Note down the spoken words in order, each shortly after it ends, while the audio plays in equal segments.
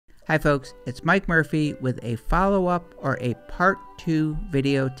Hi folks, it's Mike Murphy with a follow-up or a part 2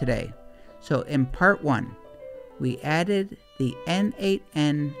 video today. So in part 1, we added the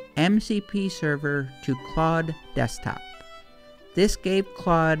N8N-MCP server to Claude desktop. This gave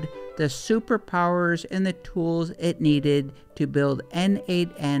Claude the superpowers and the tools it needed to build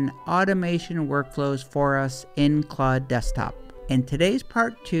N8N automation workflows for us in Claude desktop. In today's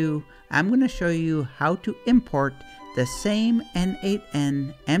part 2, I'm going to show you how to import the same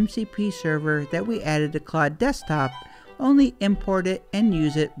N8N MCP server that we added to Claude desktop, only import it and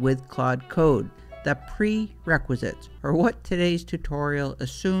use it with Claude Code, the prerequisites, or what today's tutorial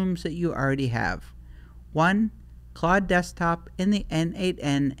assumes that you already have. 1. Claude desktop and the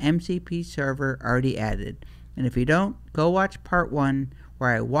N8N MCP server already added. And if you don't, go watch part 1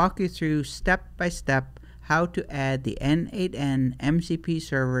 where I walk you through step by step how to add the N8N MCP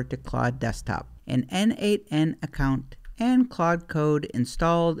server to Claude desktop. An N8N account and Claude Code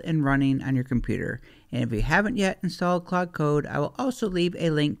installed and running on your computer. And if you haven't yet installed Claude Code, I will also leave a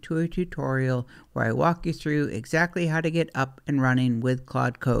link to a tutorial where I walk you through exactly how to get up and running with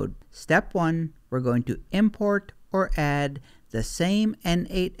Claude Code. Step 1, we're going to import or add the same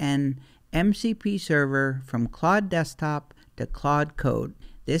N8N MCP server from Claude desktop to Claude Code.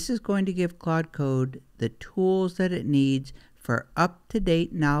 This is going to give Claude Code the tools that it needs for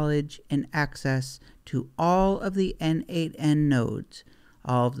up-to-date knowledge and access to all of the N8N nodes,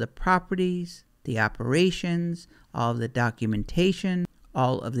 all of the properties, the operations, all of the documentation,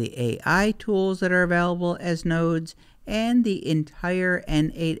 all of the AI tools that are available as nodes, and the entire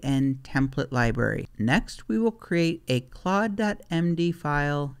N8N template library. Next, we will create a Claude.md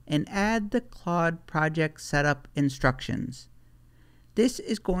file and add the Claude project setup instructions. This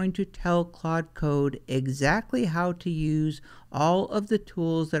is going to tell Claude Code exactly how to use all of the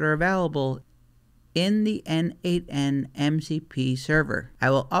tools that are available in the N8N MCP server. I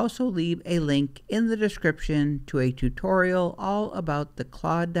will also leave a link in the description to a tutorial all about the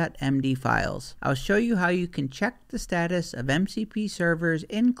Claude.md files. I'll show you how you can check the status of MCP servers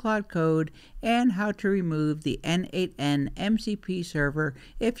in Claude Code and how to remove the N8N MCP server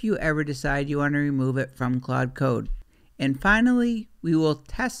if you ever decide you want to remove it from Claude Code. And finally, we will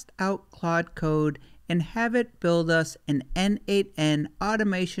test out Claude Code and have it build us an N8N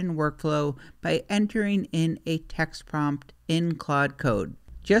automation workflow by entering in a text prompt in Claude Code.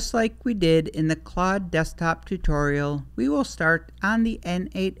 Just like we did in the Claude desktop tutorial, we will start on the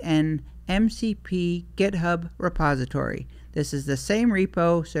N8N MCP GitHub repository. This is the same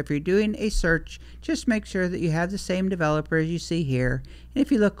repo, so if you're doing a search, just make sure that you have the same developer as you see here. And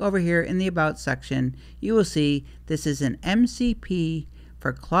if you look over here in the About section, you will see this is an MCP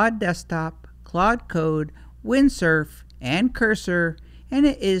for Claude desktop, Claude Code, Windsurf, and Cursor, and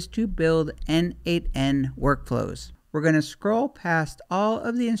it is to build N8N workflows. We're going to scroll past all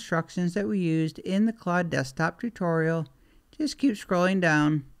of the instructions that we used in the Claude desktop tutorial. Just keep scrolling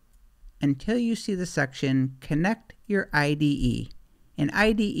down until you see the section Connect Your IDE. And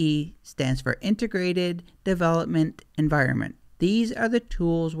IDE stands for Integrated Development Environment. These are the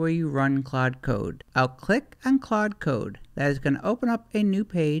tools where you run Claude Code. I'll click on Claude Code. That is going to open up a new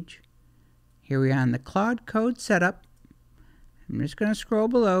page. Here we are on the Claude Code setup. I'm just going to scroll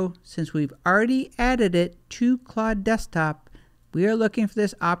below. Since we've already added it to Claude desktop, we are looking for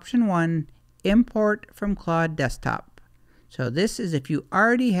this option 1, Import from Claude desktop. So this is if you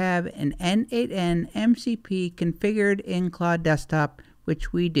already have an N8N MCP configured in Claude desktop,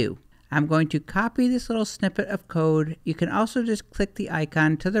 which we do. I'm going to copy this little snippet of code. You can also just click the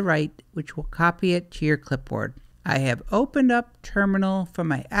icon to the right, which will copy it to your clipboard. I have opened up Terminal from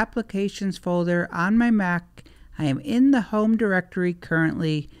my Applications folder on my Mac. I am in the home directory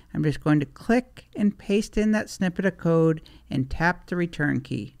currently. I'm just going to click and paste in that snippet of code and tap the return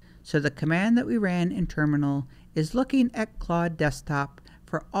key. So the command that we ran in Terminal is looking at Claude desktop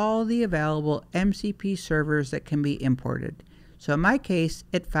for all the available MCP servers that can be imported. So in my case,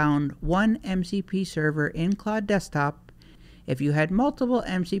 it found one MCP server in Claude desktop. If you had multiple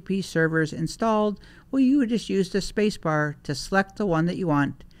MCP servers installed, well, you would just use the spacebar to select the one that you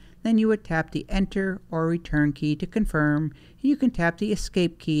want. Then you would tap the Enter or Return key to confirm. You can tap the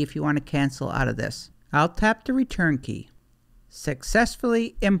Escape key if you want to cancel out of this. I'll tap the Return key.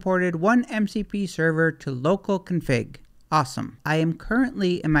 Successfully imported one MCP server to local config. Awesome. I am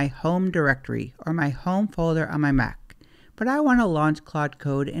currently in my home directory or my home folder on my Mac, but I want to launch Claude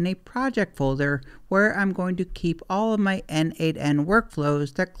Code in a project folder where I'm going to keep all of my N8N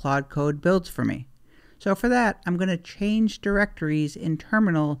workflows that Claude Code builds for me. So for that, I'm going to change directories in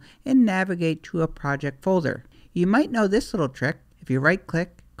Terminal and navigate to a project folder. You might know this little trick. If you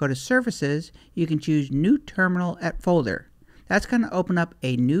right-click, go to Services, you can choose New Terminal at Folder. that's going to open up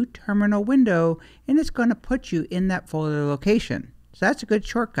a new terminal window, and it's going to put you in that folder location. So that's a good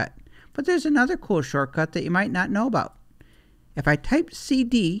shortcut. But there's another cool shortcut that you might not know about. If I type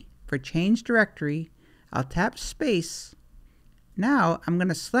CD for change directory, I'll tap space. Now I'm going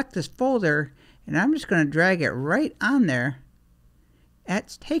to select this folder, and I'm just going to drag it right on there.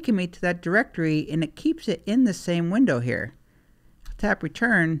 That's taking me to that directory, and it keeps it in the same window here. I'll tap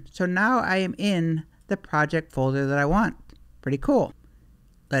return, so now I am in the project folder that I want. Pretty cool.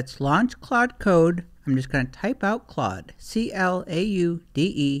 Let's launch Claude Code. I'm just going to type out Claude,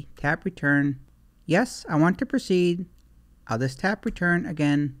 C-L-A-U-D-E, tap return. Yes, I want to proceed. I'll just tap return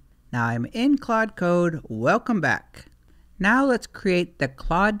again. Now I'm in Claude Code. Welcome back. Now let's create the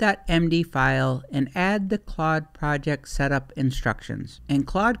Claude.md file and add the Claude project setup instructions. And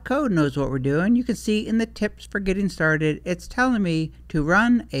Claude Code knows what we're doing. You can see in the tips for getting started, it's telling me to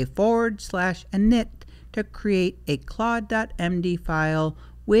run a /init to create a Claude.md file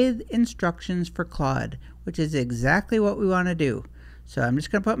with instructions for Claude, which is exactly what we want to do. So I'm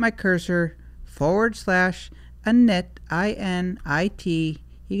just going to put my cursor /init, I-N-I-T.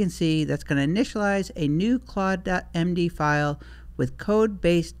 You can see that's going to initialize a new Claude.md file with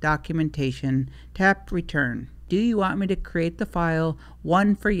code-based documentation. Tap return. Do you want me to create the file?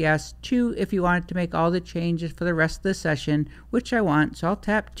 1 for yes, 2 if you want it to make all the changes for the rest of the session, which I want. So I'll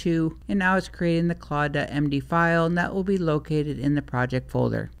tap 2, and now it's creating the Claude.md file, and that will be located in the project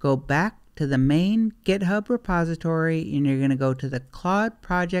folder. Go back to the main GitHub repository, and you're going to go to the Claude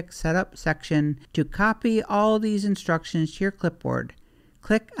project setup section to copy all these instructions to your clipboard.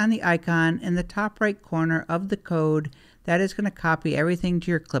 Click on the icon in the top right corner of the code. That is going to copy everything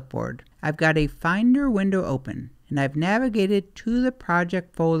to your clipboard. I've got a Finder window open, and I've navigated to the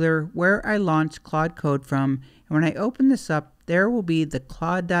project folder where I launched Claude Code from, and when I open this up, there will be the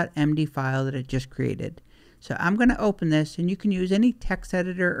Claude.md file that I just created. So I'm going to open this, and you can use any text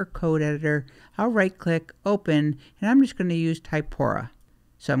editor or code editor. I'll right click, open, and I'm just going to use Typora.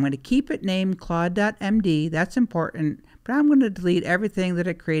 So I'm going to keep it named Claude.md, that's important, but I'm going to delete everything that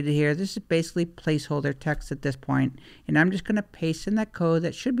I created here. This is basically placeholder text at this point, and I'm just going to paste in that code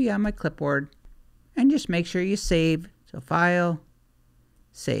that should be on my clipboard, and just make sure you save. So File,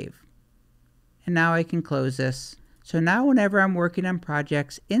 Save. And now I can close this. So now whenever I'm working on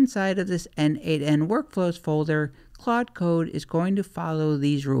projects inside of this N8N Workflows folder, Claude Code is going to follow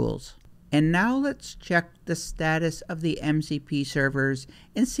these rules. And now let's check the status of the MCP servers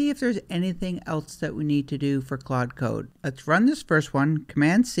and see if there's anything else that we need to do for Claude Code. Let's run this first one,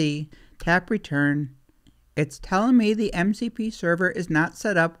 Command-C, tap return. It's telling me the MCP server is not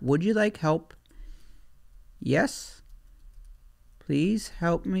set up. Would you like help? Yes. Please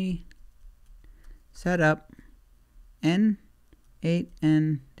help me set up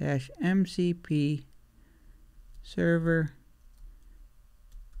N8N-MCP server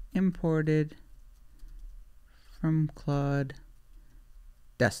imported from Claude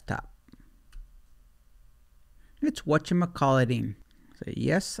desktop. It's whatchamacalliting. So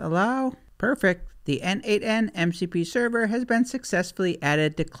yes, allow. Perfect. The N8N-MCP server has been successfully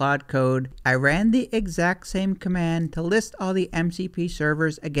added to Claude Code. I ran the exact same command to list all the MCP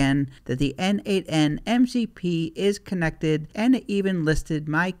servers again, that the N8N-MCP is connected, and it even listed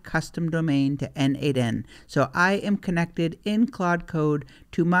my custom domain to N8N. So I am connected in Claude Code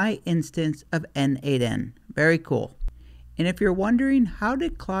to my instance of N8N. Very cool. And if you're wondering, how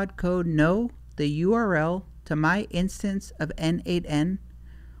did Claude Code know the URL to my instance of N8N?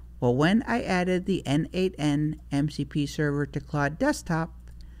 Well, when I added the N8N-MCP server to Claude Desktop,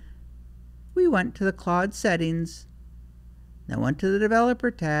 we went to the Claude settings, then went to the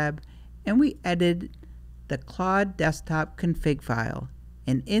Developer tab, and we edited the Claude Desktop config file.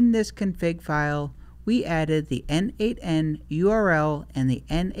 And in this config file, we added the N8N URL and the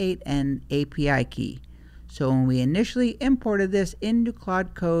N8N API key. So when we initially imported this into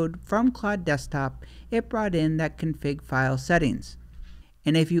Claude Code from Claude Desktop, it brought in that config file settings.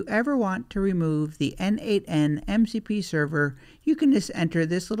 And if you ever want to remove the N8N-MCP server, you can just enter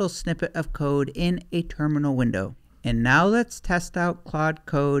this little snippet of code in a terminal window. And now let's test out Claude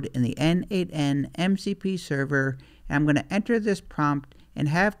Code in the N8N-MCP server. And I'm going to enter this prompt and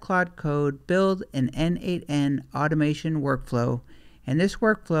have Claude Code build an N8N automation workflow. And this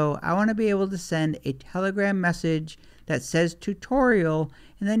workflow, I want to be able to send a Telegram message that says tutorial,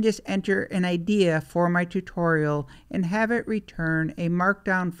 and then just enter an idea for my tutorial and have it return a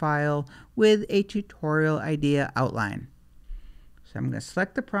markdown file with a tutorial idea outline. So I'm going to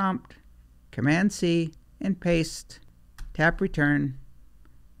select the prompt, Command-C, and paste, tap return,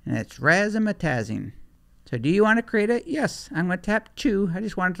 and it's razzmatazing. So do you want to create it? Yes. I'm going to tap 2. I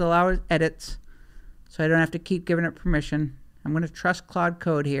just wanted to allow edits so I don't have to keep giving it permission. I'm going to trust Claude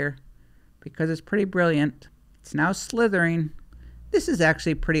Code here because it's pretty brilliant. It's now slithering. This is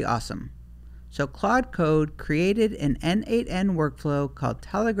actually pretty awesome. So Claude Code created an N8N workflow called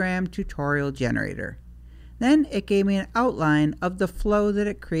Telegram Tutorial Generator. Then it gave me an outline of the flow that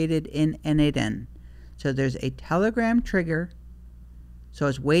it created in N8N. So there's a Telegram trigger. So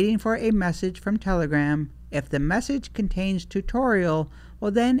it's waiting for a message from Telegram. If the message contains tutorial,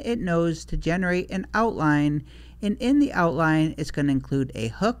 well then it knows to generate an outline, and in the outline it's going to include a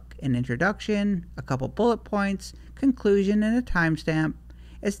hook, an introduction, a couple bullet points, conclusion, and a timestamp.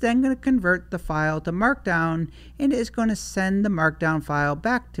 It's then going to convert the file to Markdown, and it's going to send the Markdown file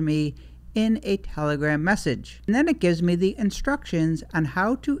back to me in a Telegram message. And then it gives me the instructions on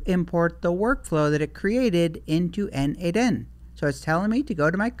how to import the workflow that it created into N8N. So it's telling me to go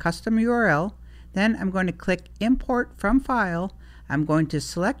to my custom URL. Then I'm going to click Import from File. I'm going to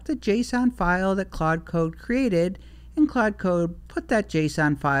select the JSON file that Claude Code created, and Claude Code put that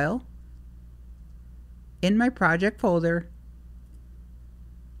JSON file in my project folder.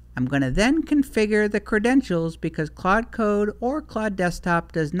 I'm going to then configure the credentials because Claude Code or Claude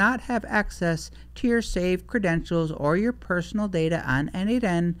Desktop does not have access to your saved credentials or your personal data on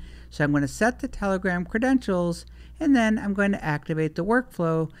N8N. So I'm going to set the Telegram credentials, and then I'm going to activate the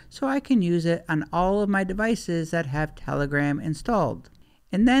workflow so I can use it on all of my devices that have Telegram installed.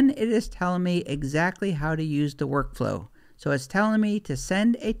 And then it is telling me exactly how to use the workflow. So it's telling me to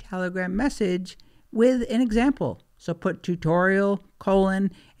send a Telegram message with an example. So put tutorial,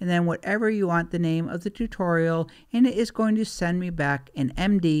 colon, and then whatever you want the name of the tutorial, and it is going to send me back an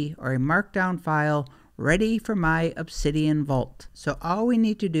MD or a Markdown file ready for my Obsidian Vault. So all we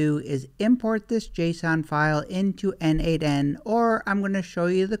need to do is import this JSON file into N8N, or I'm going to show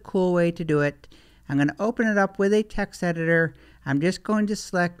you the cool way to do it. I'm going to open it up with a text editor. I'm just going to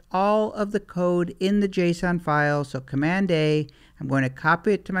select all of the code in the JSON file, so Command A. I'm going to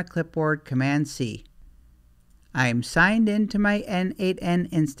copy it to my clipboard, Command C. I'm signed into my N8N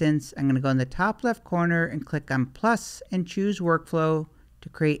instance. I'm going to go in the top left corner and click on plus and choose workflow to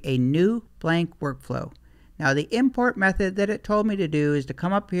create a new blank workflow. Now the import method that it told me to do is to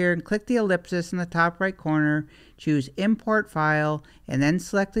come up here and click the ellipsis in the top right corner, choose import file, and then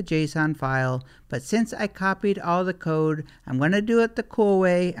select the JSON file. But since I copied all the code, I'm going to do it the cool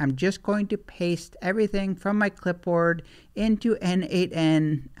way. I'm just going to paste everything from my clipboard into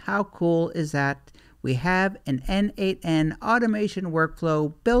N8N. How cool is that? We have an N8N automation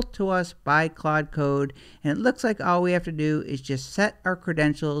workflow built to us by Claude Code, and it looks like all we have to do is just set our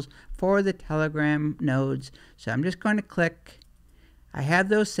credentials for the Telegram nodes. So I'm just going to click. I have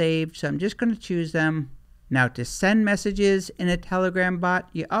those saved, so I'm just going to choose them. Now to send messages in a Telegram bot,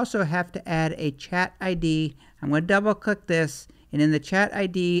 you also have to add a chat ID. I'm going to double click this, and in the chat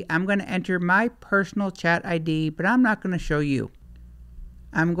ID, I'm going to enter my personal chat ID, but I'm not going to show you.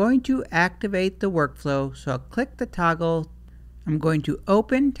 I'm going to activate the workflow, so I'll click the toggle. I'm going to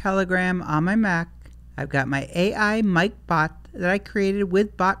open Telegram on my Mac. I've got my AI mic bot that I created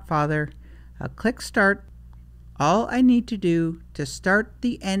with BotFather. I'll click Start. All I need to do to start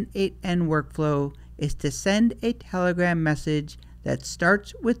the N8N workflow is to send a Telegram message that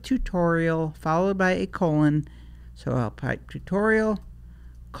starts with tutorial followed by a colon. So I'll type tutorial,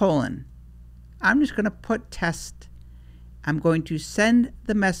 colon. I'm just going to put test. I'm going to send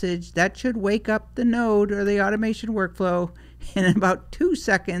the message. That should wake up the node or the automation workflow. And in about 2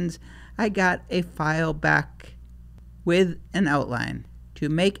 seconds, I got a file back with an outline. To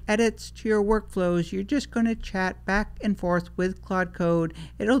make edits to your workflows, you're just going to chat back and forth with Claude Code.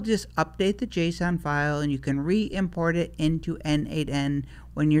 It'll just update the JSON file, and you can re-import it into N8N.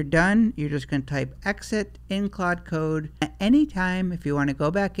 When you're done, you're just going to type exit in Claude Code. At any time, if you want to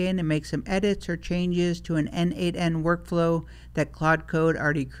go back in and make some edits or changes to an N8N workflow that Claude Code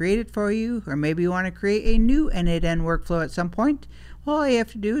already created for you, or maybe you want to create a new N8N workflow at some point, well, all you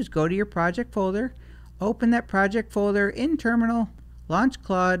have to do is go to your project folder, open that project folder in Terminal, launch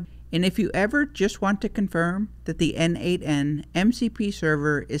Claude, and if you ever just want to confirm that the N8N-MCP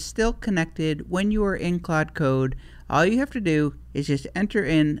server is still connected when you are in Claude Code, all you have to do is just enter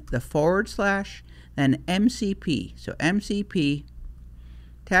in the / then MCP. So MCP,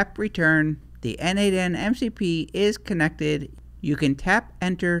 tap return, the N8N-MCP is connected. You can tap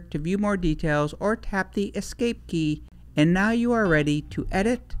enter to view more details or tap the escape key, and now you are ready to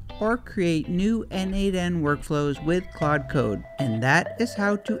edit or create new N8N workflows with Claude Code. And that is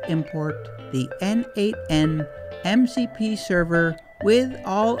how to import the N8N MCP server with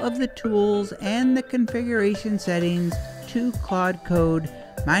all of the tools and the configuration settings to Claude Code.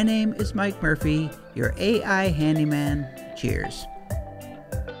 My name is Mike Murphy, your AI handyman. Cheers.